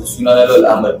barakatuhu. Suna na Lawal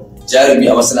Ahmad, jarumi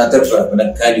a masana'antar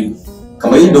fina-finan Kawo.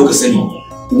 Kamar yadda kuka sani,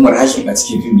 Umar Hashim a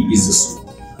cikin fim Izzar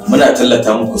muna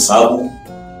tallata muku sabo,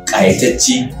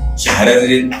 ƙayatacce,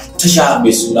 shahararren tasha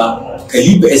mai suna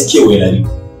Kaliba SK Wailari.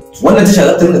 Wannan tasha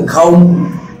za ta rinka kawo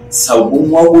muku sabbin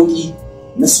waƙoƙi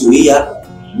na soyayya,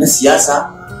 na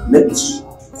siyasa, na biki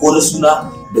ko na suna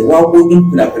da waƙoƙin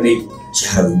fina-finai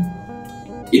shahararru.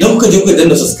 Idan kuka je kuka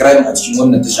danna subscribe a cikin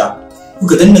wannan tasha,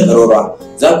 kuka danna ƙararrawa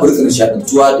za ku rika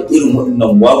nishadantuwa da irin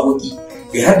waɗannan waƙoƙi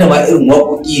kai har da ma irin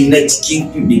waƙoƙi na cikin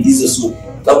fim da Izzar so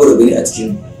za ku gani a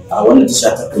cikin wannan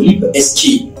tasha ta Khalifa SK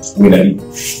Winari.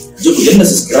 Je ku danna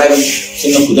subscribe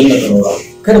sannan ku danna ƙararrawa.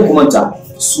 Kada ku manta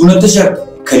sunan tashar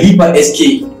Khalifa SK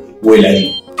Winari.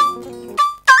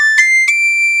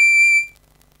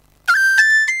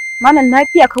 Malam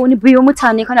lafiya ka wani biyo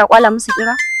mutane kana kwala musu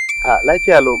kira? A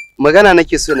lafiya lo, magana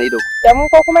nake so na yi da ku. Da mu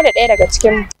ko kuma da ɗaya daga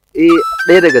cikin mu?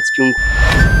 Ɗaya daga cikin ku.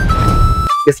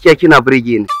 Gaskiya kina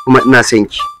burge ni kuma ina son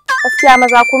ki. Gaskiya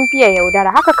maza kun fiye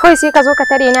yaudara. Haka kawai sai ka zo ka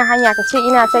tare ni hanya ka ce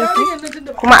ina son ki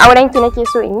kuma auren ki nake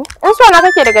so in yi? In so na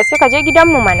kake da gaske ka je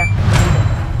gidanmu mana.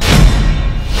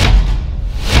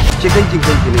 Ki kanki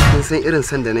ne kin san irin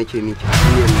son da nake miki a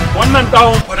duniyar nan. Wannan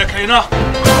dawon fa da kaina.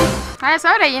 Ai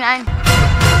saurayi na ne.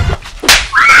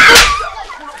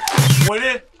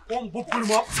 Wale kon bubul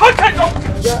ma sai kai dau.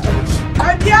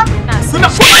 Adiya suna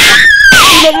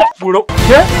buro.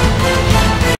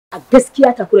 A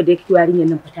gaskiya ta kula da yake yarinyar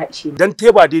nan fata ishe. Dan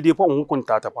te ba daidai fa in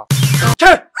hukunta ta fa.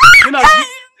 Ke kina ji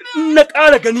in na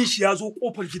ƙara ganin shi ya zo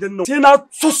kofar gidan nan sai na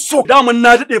susso daman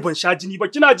na dade ban sha jini ba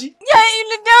kina ji? Ya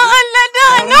ilu dan Allah da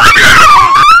Allah.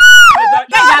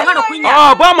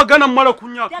 Ba maganan mara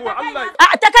kunya ko Allah.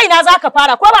 Ta kaina zaka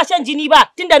fara ko ba shan jini ba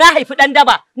tunda na haifi dan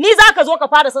daba. Ni zaka zo ka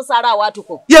fara sassarawa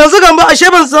tuko. Yanzu kan ba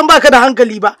ashe ban san baka da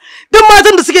hankali ba. Duk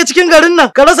matan da suke cikin garin nan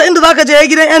ka rasa inda zaka je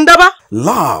gidan yan daba?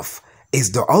 Love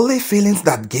is the only feelings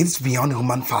that gives beyond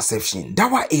human perception.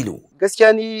 Dawa Elo.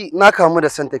 Gaskiya ni na kamu da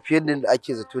son tafiyar da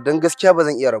ake zato don gaskiya ba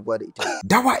zan iya rabuwa da ita.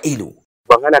 Dawa Elo.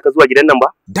 Ban hana ka zuwa gidan nan ba?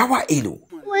 Dawa Elo.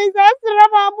 Wai za su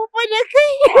raba mu fa da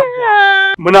kai.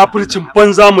 Munafircin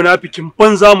banza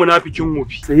munafikin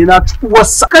wofi. Sai na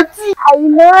wasa.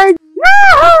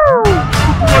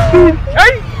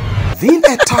 Being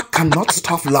a talk cannot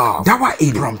stop love. Dawa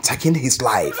Elo from taking his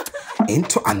life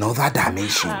into another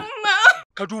dimension.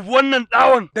 Ka dubi wannan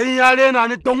dawon dan yare na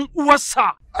ni dan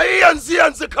uwarsa. Ai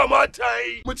yanzu kamata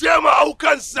yi mu je mu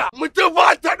aukansa mu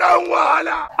tufa ta dan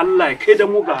wahala. Allah ya kai da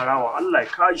mu garawa, Allah ya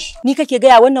kashi. Ni kake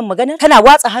gaya wannan magana? Kana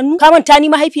watsa hannu? Ka manta ni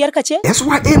mahaifiyarka ce?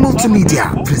 SYA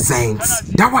Multimedia presents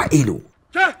Dawa Elo.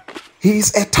 He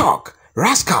is a talk,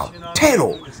 rascal,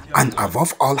 terror, and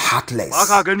above all heartless.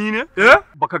 Baka gani ne?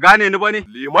 Baka gane ni bane?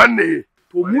 Liman ne.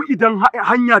 To mu idan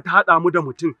hanya ta hada mu da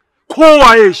mutum,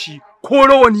 kowaye shi, ko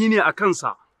rawani ne a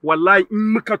kansa. Wallahi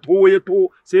in muka ya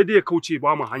sai dai ya kauce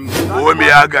ba mu hanya. Ko me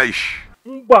ya gaishi?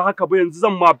 In ba haka ba yanzu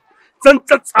zan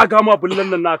tsatsaga ma bullan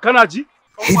nan na kana ji?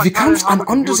 He becomes an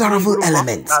undesirable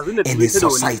element in his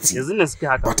society,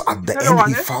 but at the end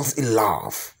he falls in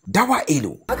love. Dawa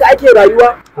Elo. Haka ake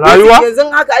rayuwa? Rayuwa? Yanzu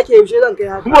haka ake yaushe zan kai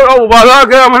haka. Kuma abu ba za ka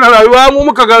gaya mana rayuwa mu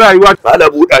muka ga rayuwa. Ba da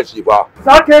buɗa shi ba.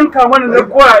 Za ka yanka mana na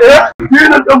koya Ni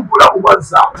nan dan buɗa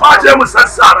ubansa. Ba je mu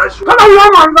sassara shi. Kana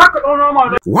yoma za ka dauna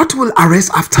ma. What will arrest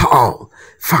after all?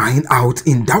 Find out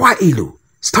in Dawa Elo.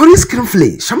 Story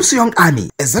screenplay Shamsu Young Army.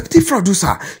 Executive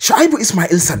producer Shaibu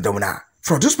Ismail Sardauna.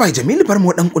 Produced by Jamil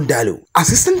Barmo Dan Kundalo.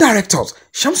 Assistant directors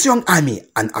Shamsu Young Army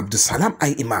and Abdusalam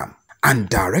I Imam. And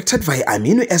directed by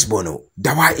Aminu S. Bono.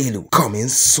 Dawa Elo coming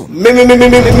soon.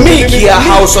 Media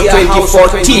House of 24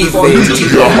 TV.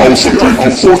 Media House of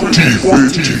 24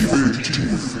 TV.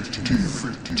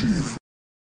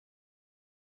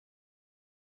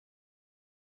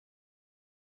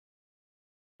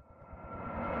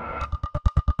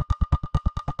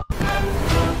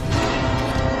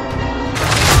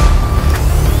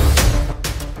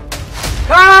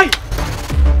 Kai!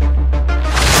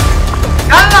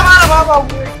 Allah ma ba ba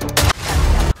ku.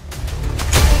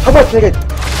 Haba Tage,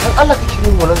 dan Allah ka kire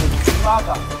mu nan.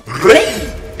 Baka.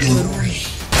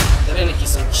 Dare nake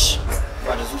son ki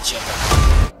ba da zuciya ba.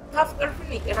 Ka fi ƙarfi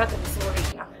ne kira ka da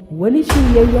saurayina. Wani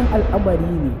shiryayyen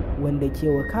al'amari ne wanda ke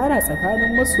wakana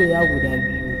tsakanin masoya guda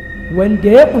biyu, wanda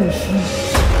ya ƙunshi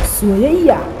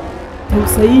soyayya,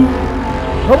 tausayi,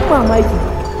 ban mamaki.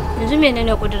 Yanzu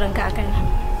menene ƙudurinka akan nan?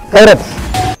 Kairat.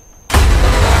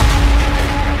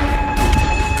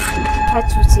 Ka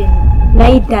cuce ni. Na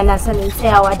yi da na sanin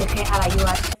tsayawa da kai a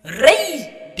rayuwa. Rai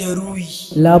da ruhi.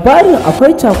 Labarin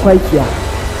akwai cakwakiya,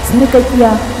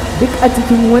 sarkakiya duk a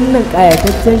cikin wannan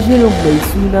ƙayataccen shirin mai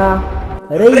suna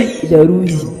Rai da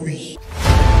Ruhi.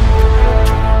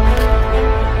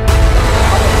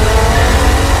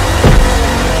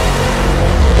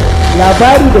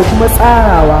 Labari da kuma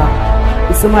tsarawa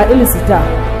Ismail Sita.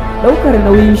 Ɗaukar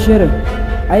nauyin shirin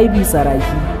Aibi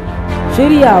Saraki.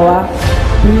 Shiryawa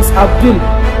Prince Abdul.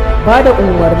 Ba da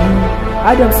umarni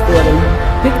Adams Ɗorayi.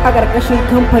 Duk a ƙarƙashin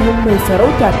kamfanin mai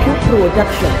sarauta Film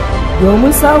Production.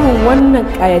 Domin samun wannan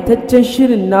ƙayataccen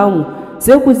shirin namu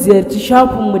sai ku ziyarci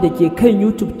shafinmu da ke kan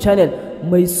YouTube channel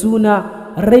mai suna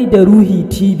Rai da Ruhi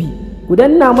TV. Ku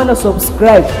danna mana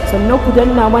subscribe sannan ku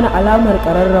danna mana alamar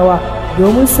ƙararrawa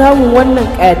domin samun wannan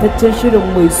ƙayataccen shirin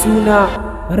mai suna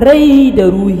Rai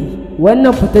da Ruhi.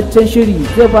 Wannan fitaccen shiri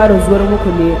zai fara zuwar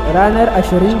muku ne ranar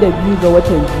 22 ga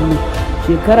watan Juni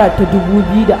shekara ta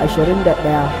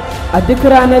 2021 a duk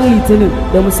ranar Litinin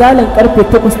da misalin karfe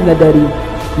 8 na dare.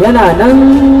 Yana nan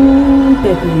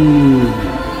tafi.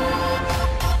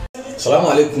 Assalamu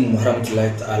alaikum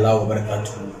warahmatullahi ta'ala wa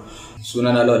barakatuhu.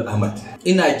 Sunana Lawal Ahmad.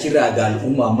 Ina kira ga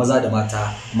al'umma maza da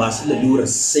mata masu lalurar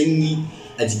sanyi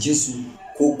a jikinsu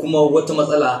ko kuma wata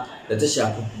matsala da ta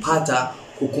shafi fata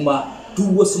ko kuma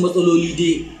duk wasu matsaloli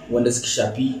dai wanda suka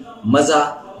shafi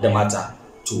maza da mata.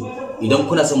 To idan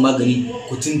kuna son magani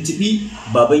ku tuntubi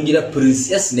baban gida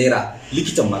Princess Naira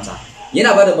likitan mata.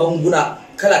 Yana bada magunguna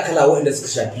kala-kala waɗanda suka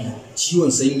shafi ciwon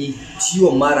sanyi,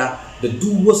 ciwon mara da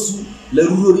duk wasu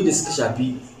larurori da suka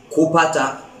shafi ko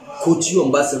fata ko ciwon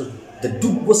basir da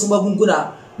duk wasu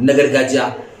magunguna na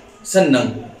gargajiya.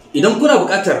 Sannan idan kuna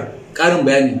buƙatar ƙarin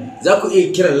bayani za ku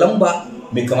iya kiran lamba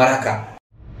mai kamar haka.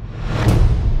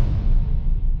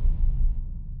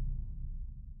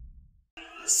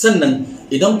 Sannan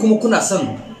idan kuma kuna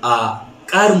son a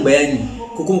ƙarin bayani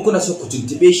ko kuma kuna so ku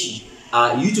tuntube shi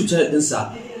a YouTube channel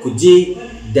ɗinsa, ku je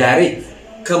direct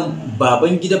kan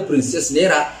baban gida Princess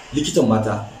Naira likitan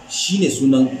mata, shine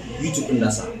sunan YouTube ɗin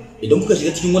nasa. Idan kuka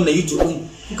shiga cikin wannan YouTube ɗin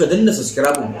kuka danna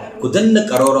subscribe ku danna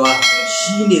ƙararrawa,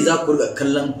 shine za ku riga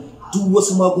kallon duk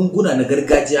wasu magunguna na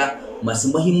gargajiya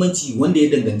masu mahimmanci wanda ya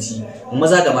danganci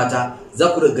maza da mata,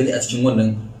 za ku riga gani a cikin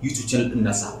wannan YouTube channel ɗin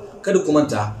nasa. Kada ku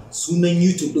manta sunan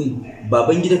YouTube ɗin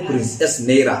baban gida Princess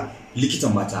Naira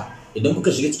likitan mata. Idan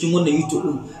kuka shiga cikin wannan YouTube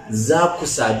ɗin za ku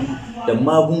sadu da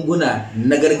magunguna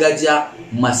na gargajiya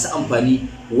masu amfani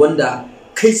wanda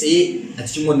kai tsaye a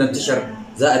cikin wannan tashar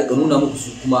za a rika nuna muku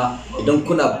su, kuma idan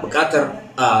kuna buƙatar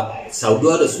a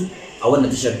saduwa da su a wannan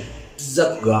tashar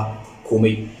za ku ga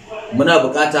komai. Muna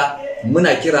buƙata,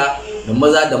 muna kira da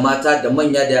maza da mata da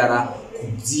manya da yara ku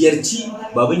ziyarci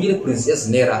baban gida Princess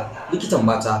Naira likitan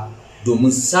mata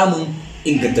domin samun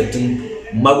ingantattun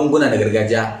magunguna na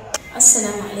gargajiya.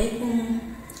 Assalamu alaikum.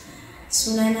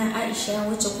 Sunana Aisha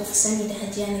wacce ku fi sani da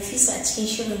Hajiya Nafisa a cikin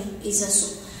shirin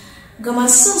Izzar. Ga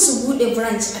masu son su bude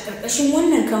branch a ƙarƙashin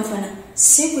wannan kamfanin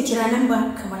sai ku kira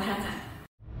namba kamar haka.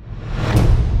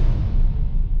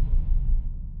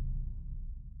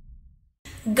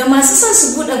 Ga masu son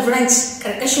su bude branch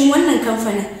ƙarƙashin wannan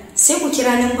kamfanin sai ku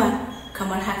kira namba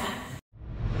kamar haka.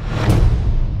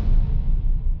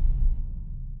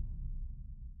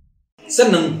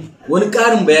 Sannan wani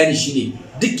ƙarin bayani shine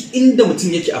duk inda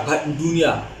mutum yake a faɗin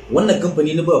duniya, wannan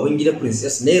kamfani na baban gida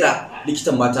Princess Naira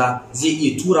likitan mata zai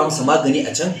iya tura masa magani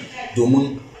a can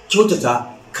domin kyautata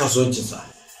kasuwancinsa.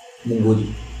 Mun gode.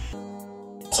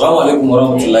 Assalamu alaikum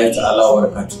warahmatullahi ta'ala wa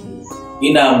barakatuhu.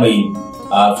 Ina mai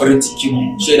farin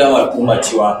cikin shaidawa al'umma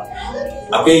cewa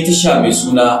akwai tasha mai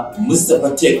suna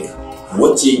Mustapha Tech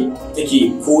wacce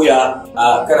take koya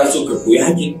kana so ka koyi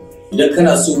hakin, idan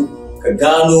kana so ka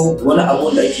gano wani abu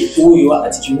da ake koyewa a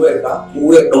cikin wayarka ko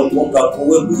wayar ɗan uwanka ko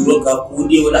wayar budurwarka ko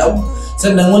dai wani abu.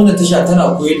 Sannan wannan tasha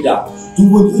tana koyar da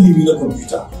duk wani ilimi na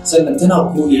kwamfuta, sannan tana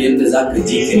koyar yadda za ka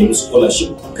je ka nemi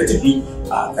scholarship ka tafi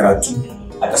a karatu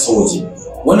a ƙasar waje.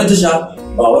 Wannan tasha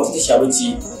ba wata tasha ba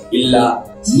ce illa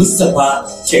Mustapha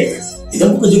Tech.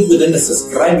 Idan kuka je kuka danna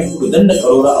subscribe kuka danna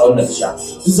ƙarora a wannan tasha,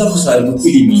 duk za ku sami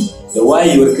ilimi da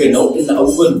wayewar kai na waɗannan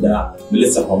abubuwan da mu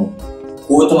lissafa mu.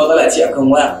 Ko wata matsala ce akan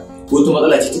waya ko wata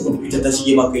matsala ce ta kwamfuta ta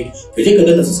shige ma kai, ka je ka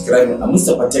danna subscribe a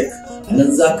Mustapha Tech. A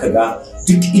nan za ka ga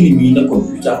duk ilimi na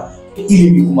kwamfuta da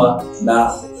ilimi kuma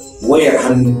na wayar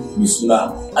hannu mai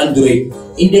suna Android.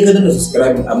 In dai ka danna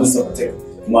subscribe a Mustapha Tech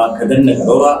kuma ka danna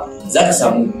ƙarora, za ka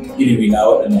samu ilimi na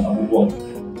waɗannan abubuwan.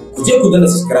 Ku je ku danna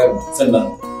subscribe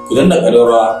sannan ku danna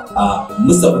ƙarora a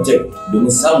Mustapha Tech domin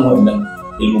samun wannan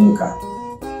ilmuka.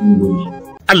 Mun gode.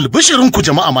 Albishirinku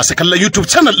jama'a masu kallon YouTube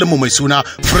channel ɗinmu mai suna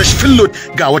Fresh Filload,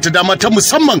 ga wata dama ta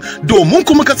musamman domin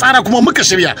ku muka tsara kuma muka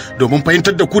shirya domin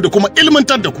fahimtar da ku da kuma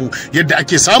ilmantar da ku yadda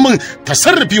ake samun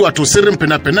tasarrufi wato sirrin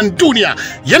fina-finan duniya,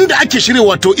 yanda ake shirya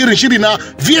wato irin shiri na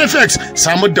VFX,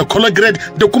 samar da color grade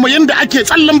da kuma yanda ake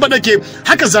tsallan badake,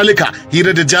 haka zalika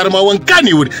hira da jarumawan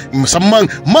Kannywood musamman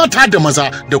mata da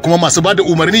maza da kuma masu bada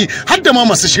umarni har da ma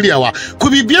masu shiryawa. Ku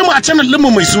bibiye mu a channel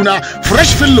ɗinmu mai suna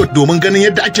Fresh Filload domin ganin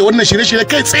yadda ake wannan shirye-shirye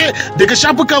kai tsaye daga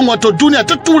shafukan wato duniya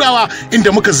ta turawa,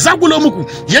 inda muka zagulo muku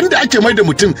yanda ake mai da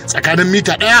mutum tsakanin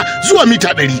mita 1 zuwa mita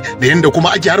 100 da yanda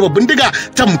kuma ake harba bindiga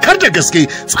tamkar da gaske.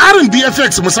 Tsarin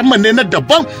VFX musamman ne na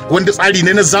daban wanda tsari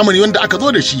ne na zamani wanda aka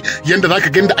zo da shi, yanda zaka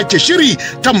ga yanda ake shiri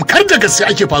tamkar da gaske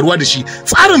ake faruwa da shi.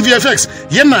 Tsarin VFX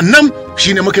yana nan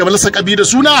shine muka yi masa kabi da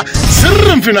suna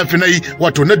sirrin fina-finai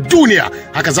wato na duniya.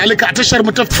 Haka zalika a tashar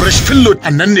mu ta Fresh Pillow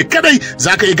annan ne kadai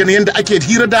zaka yi ganin yadda ake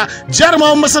hira da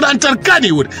jarumawan masana'antar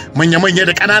Kannywood manya-manya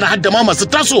da ƙanana har da ma masu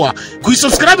tasowa. Ku yi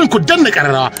subscribing ku danna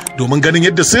ƙararrawa domin ganin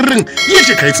yadda sirrin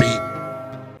yake kai tsaye.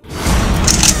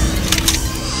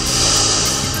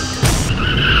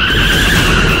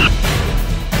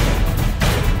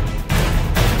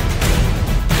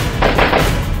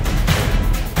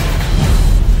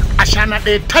 Ashana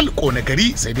ɗaya talko na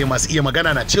gari sai dai masu iya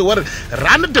magana na cewar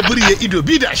ranar da biri ya ido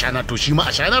bi da ashana to shi ma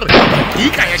ashanar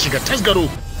hakika ya shiga tasgaro.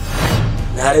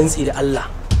 Na rantsi da Allah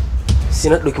sai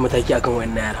na ɗauki mataki akan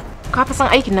wannan yaran. Ka fa san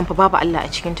aikin nan fa babu Allah a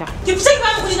cikin ta. Ki fi ba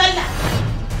mu kuɗi Allah.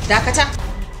 Dakata.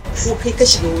 Ko kai ka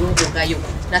shiga wurin goga yau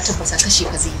na tabbata kashe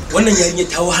ka zai. Wannan yarinya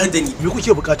ta wahar da ni. Me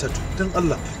kuke bukata to dan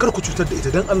Allah kar ku cutar da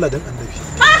ita dan Allah dan Annabi.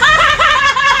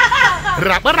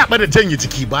 Raba-raba da janye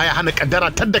jiki baya hana kaddara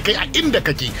tadda kai a inda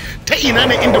kake. Ta ina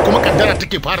ne inda kuma kaddara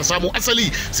take fara samu asali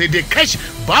sai dai kash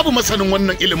babu masanin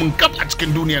wannan ilimin gab a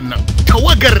cikin duniyar nan.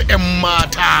 Tawagar 'yan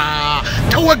mata.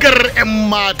 Tawagar 'yan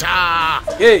mata.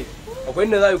 Hey, akwai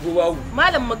inda za a yi ko babu?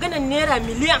 Malam maganar naira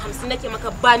miliyan 50 nake maka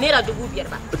ba naira 5,000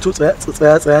 ba. To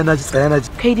tsaya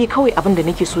naji. Kai dai kawai abin da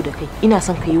nake so da kai. Ina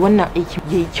son ka yi wannan aiki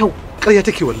yayi kyau. Ƙarya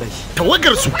take wallahi.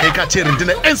 Tawagar su kai ka ce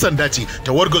rundunar 'yan sanda ce,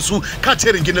 tawagar su ka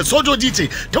ce rundunar sojoji ce,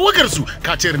 tawagar su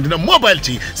ka ce rundunar mobile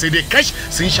ce, sai dai kash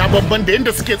sun sha bamban da yadda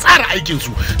suke tsara aikin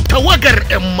su. Tawagar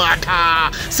 'yan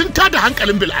mata sun tada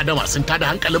hankalin bil'adama, sun tada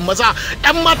hankalin maza,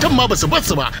 'yan matan ma basu bar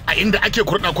su ba a inda ake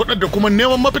kurɗa da kuma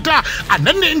neman mafita a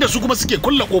nan ne inda su kuma suke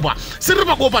kulla kofa, sun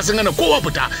rufe kofa sun hana kowa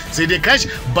fita, sai dai kash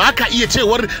ba ka iya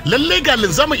cewar lalle ga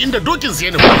linzamin inda dokin su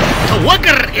ya nufa.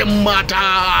 Tawagar 'yan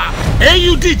mata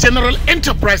AUD General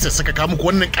Enterprises suka kawo muku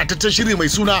wannan kataccen shiri mai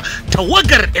suna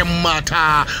Tawagar 'yan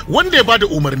mata wanda ya bada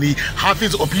umarni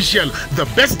Hafiz Official, the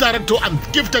best director and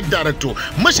gifted director,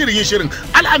 mashiryin shirin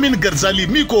Al-Amin Garzali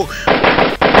Miko.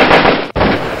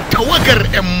 Tawagar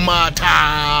 'yan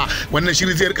mata wannan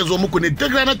shiri zai rika zo muku ne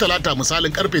duk ranar Talata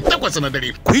misalin karfe 8 na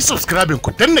dare. Ku yi subscribing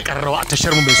ku danna karrawa a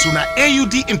tashar mu mai suna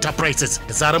AUD Enterprises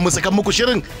da zarar mun saka muku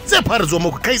shirin zai fara zo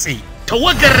muku kai tsaye.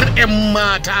 Tawagar 'yan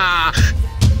mata.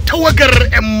 Tawagar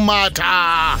 'yan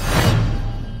mata.